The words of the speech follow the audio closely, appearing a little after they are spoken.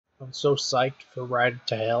I'm so psyched for Ride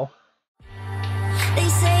to Hell. They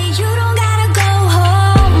say you don't gotta go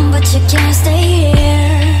home, but you can't stay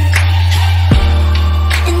here.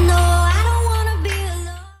 And no, I don't wanna be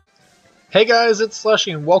alone. Hey guys, it's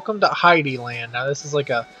Slushy and welcome to Heideland. Now this is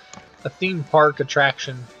like a theme park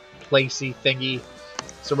attraction placey thingy.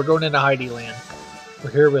 So we're going into Heideland.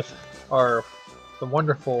 We're here with the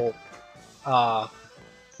wonderful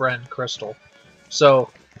friend Crystal.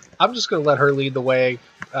 So I'm just gonna let her lead the way.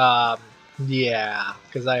 Yeah,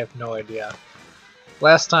 because I have no idea.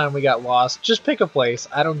 Last time we got lost. Just pick a place.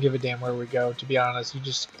 I don't give a damn where we go, to be honest. You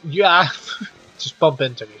just just bump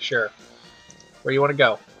into me, sure. Where you want to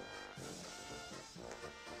go?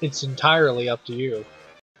 It's entirely up to you.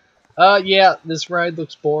 Yeah, this ride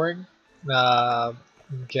looks boring.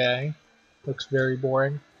 Okay. Looks very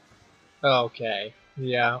boring. Okay.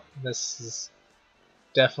 Yeah, this is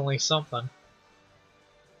definitely something.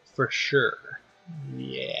 For sure.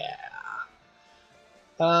 Yeah.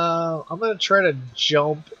 I'm gonna try to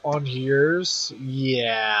jump on yours.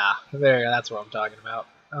 Yeah. There, that's what I'm talking about.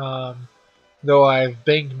 Though I've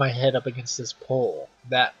banged my head up against this pole.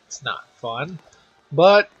 That's not fun.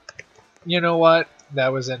 But, you know what?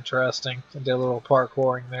 That was interesting. I did a little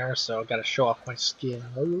parkouring there, so I gotta show off my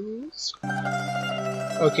skills.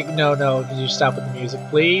 Okay, no, did you stop with the music?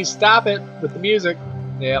 Please stop it with the music.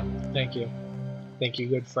 Yep, thank you. Thank you,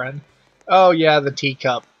 good friend. Oh yeah, the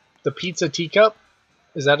teacup. The pizza teacup?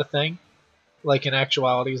 Is that a thing? Like in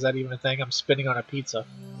actuality, is that even a thing? I'm spinning on a pizza.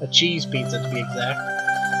 A cheese pizza to be exact.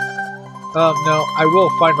 No, I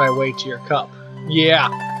will find my way to your cup. Yeah.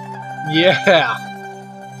 Yeah.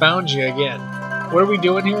 Found you again. What are we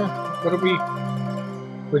doing here? What are we...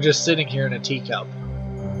 We're just sitting here in a teacup.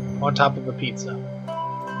 On top of a pizza.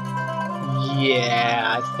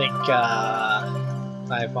 Yeah, I think,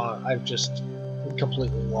 I've just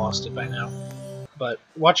completely lost it by now. But,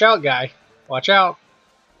 watch out, guy. Watch out.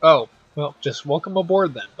 Oh, well, just welcome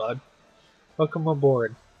aboard then, bud. Welcome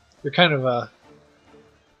aboard. You're kind of,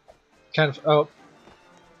 oh.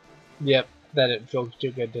 Yep, that didn't feel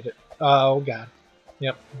too good, did it? Oh, God.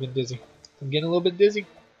 Yep, I'm getting dizzy. I'm getting a little bit dizzy.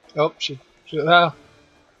 Oh,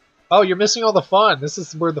 oh, you're missing all the fun. This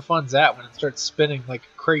is where the fun's at when it starts spinning like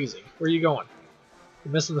crazy. Where are you going?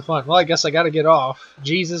 You're missing the fun. Well, I guess I gotta get off.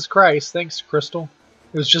 Jesus Christ, thanks, Crystal.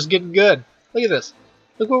 It was just getting good. Look at this.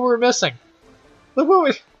 Look what we're missing. Look what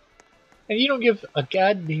we... And you don't give a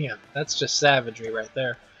goddamn. That's just savagery right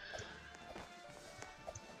there.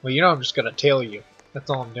 Well, you know I'm just gonna tail you. That's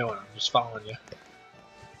all I'm doing. I'm just following you.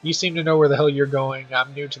 You seem to know where the hell you're going.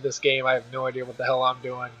 I'm new to this game. I have no idea what the hell I'm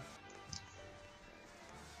doing.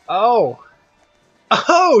 Oh!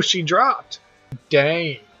 Oh, she dropped!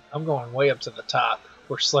 Dang. I'm going way up to the top,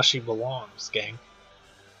 where Slushy belongs, gang.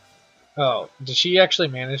 Oh, did she actually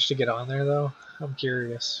manage to get on there, though? I'm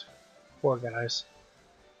curious. Poor guys.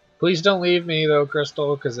 Please don't leave me, though,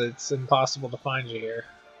 Crystal, because it's impossible to find you here.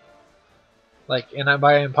 Like, and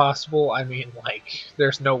by impossible, I mean, like,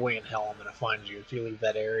 there's no way in hell I'm going to find you if you leave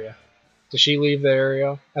that area. Did she leave the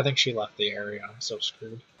area? I think she left the area. I'm so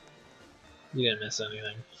screwed. You didn't miss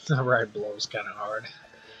anything. The ride blows kind of hard.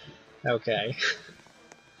 Okay.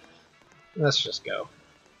 Let's just go.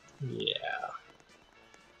 Yeah.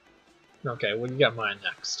 Okay, well, you got mine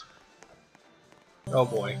next. Oh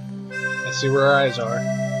boy. I see where our eyes are.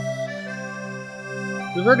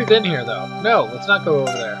 We've already been here, though. No, let's not go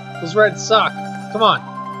over there. Those rides suck. Come on.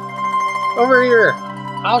 Over here.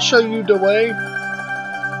 I'll show you the way.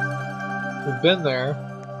 We've been there.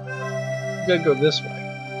 We gotta go this way.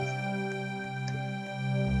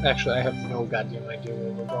 Actually, I have no goddamn idea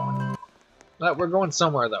where we're going. But we're going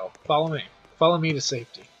somewhere, though. Follow me. Follow me to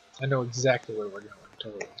safety. I know exactly where we're going.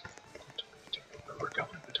 Totally. Don't tell me where we're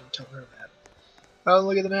going, but don't tell her that. Oh,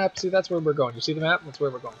 look at the map. See, that's where we're going. You see the map? That's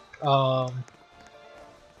where we're going.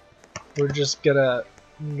 We're just gonna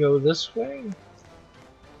go this way?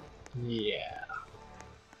 Yeah.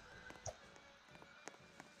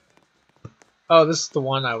 Oh, this is the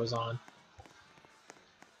one I was on.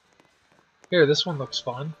 Here, this one looks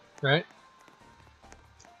fun, right?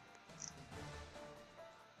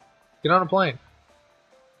 Get on a plane.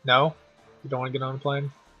 No? You don't want to get on a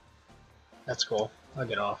plane? That's cool. I'll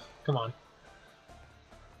get off. Come on.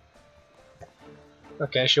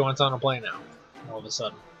 Okay, she wants on a plane now. All of a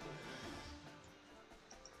sudden.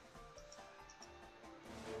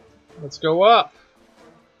 Let's go up.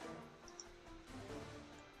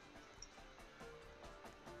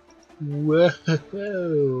 Whoa,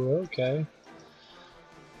 okay.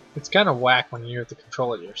 It's kind of whack when you have to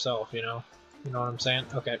control it yourself, you know? You know what I'm saying?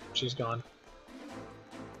 Okay, she's gone.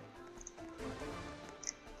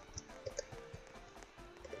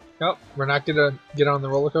 Oh, we're not gonna get on the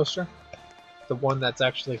roller coaster? The one that's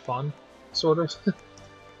actually fun, sort of?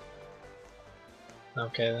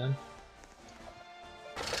 Okay then.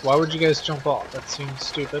 Why would you guys jump off? That seems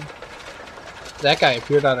stupid. That guy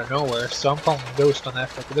appeared out of nowhere, so I'm calling Ghost on that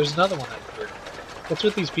fucker. But there's another one that appeared. What's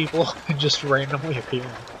with these people just randomly appearing?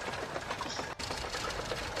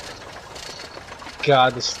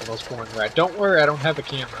 God, this is the most boring ride. Don't worry, I don't have a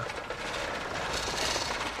camera.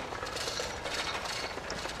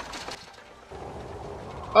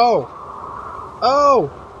 Oh! Oh!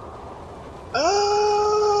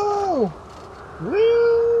 Oh!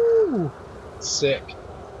 Woo! Sick.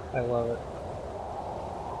 I love it.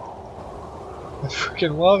 I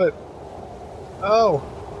freaking love it. Oh!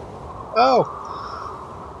 Oh!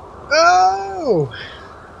 Oh!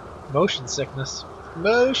 Motion sickness.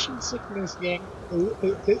 Motion sickness, gang. Ooh,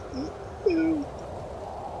 ooh, ooh, ooh, ooh.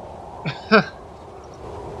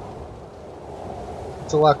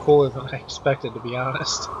 It's a lot cooler than I expected, to be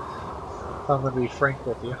honest. If I'm gonna be frank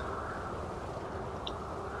with you.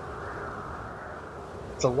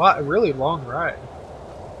 It's a really long ride.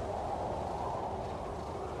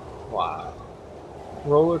 Wow.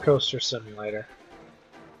 Roller coaster simulator.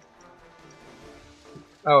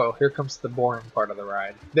 Oh, here comes the boring part of the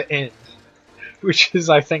ride. The end. Which is,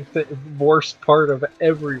 I think, the worst part of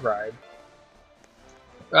every ride.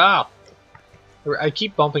 Ah! I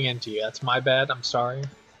keep bumping into you. That's my bad. I'm sorry.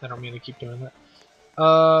 I don't mean to keep doing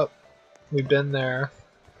that. We've been there.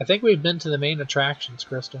 I think we've been to the main attractions,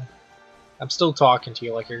 Crystal. I'm still talking to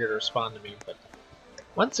you like you're going to respond to me, but...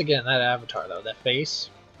 Once again, that avatar, though, that face.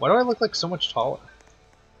 Why do I look like so much taller?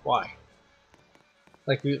 Why?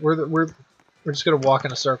 Like, we're just going to walk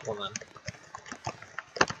in a circle, then.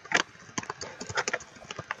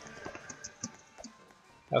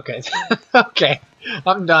 Okay. Okay.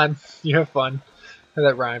 I'm done. You have fun.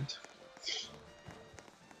 That rhymed.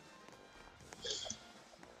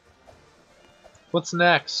 What's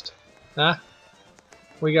next? Huh?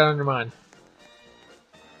 What you got on your mind?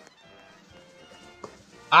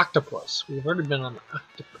 Octopus. We've already been on the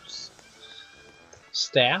octopus.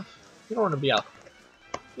 Staff? You don't want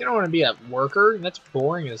to be a worker? That's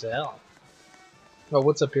boring as hell. Oh,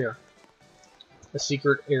 what's up here? A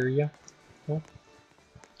secret area? Huh?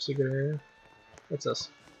 Secret area? What's this?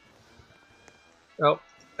 Oh.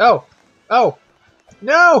 Oh! Oh!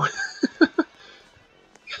 No!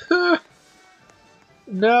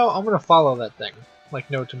 No, I'm gonna follow that thing.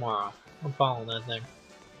 Like no tomorrow. I'm following that thing.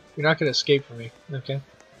 You're not gonna escape from me, okay?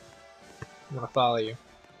 I'm gonna follow you.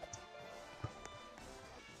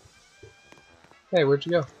 Hey, where'd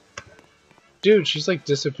you go? Dude, she's like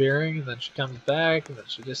disappearing, and then she comes back, and then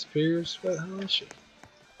she disappears. Where the hell is she?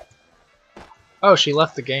 Oh, she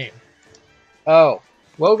left the game. Oh.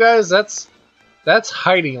 Well, guys, that's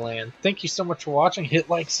Heideland. Thank you so much for watching. Hit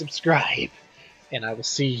like, subscribe, and I will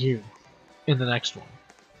see you in the next one.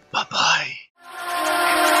 Bye-bye.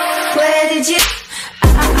 Where did you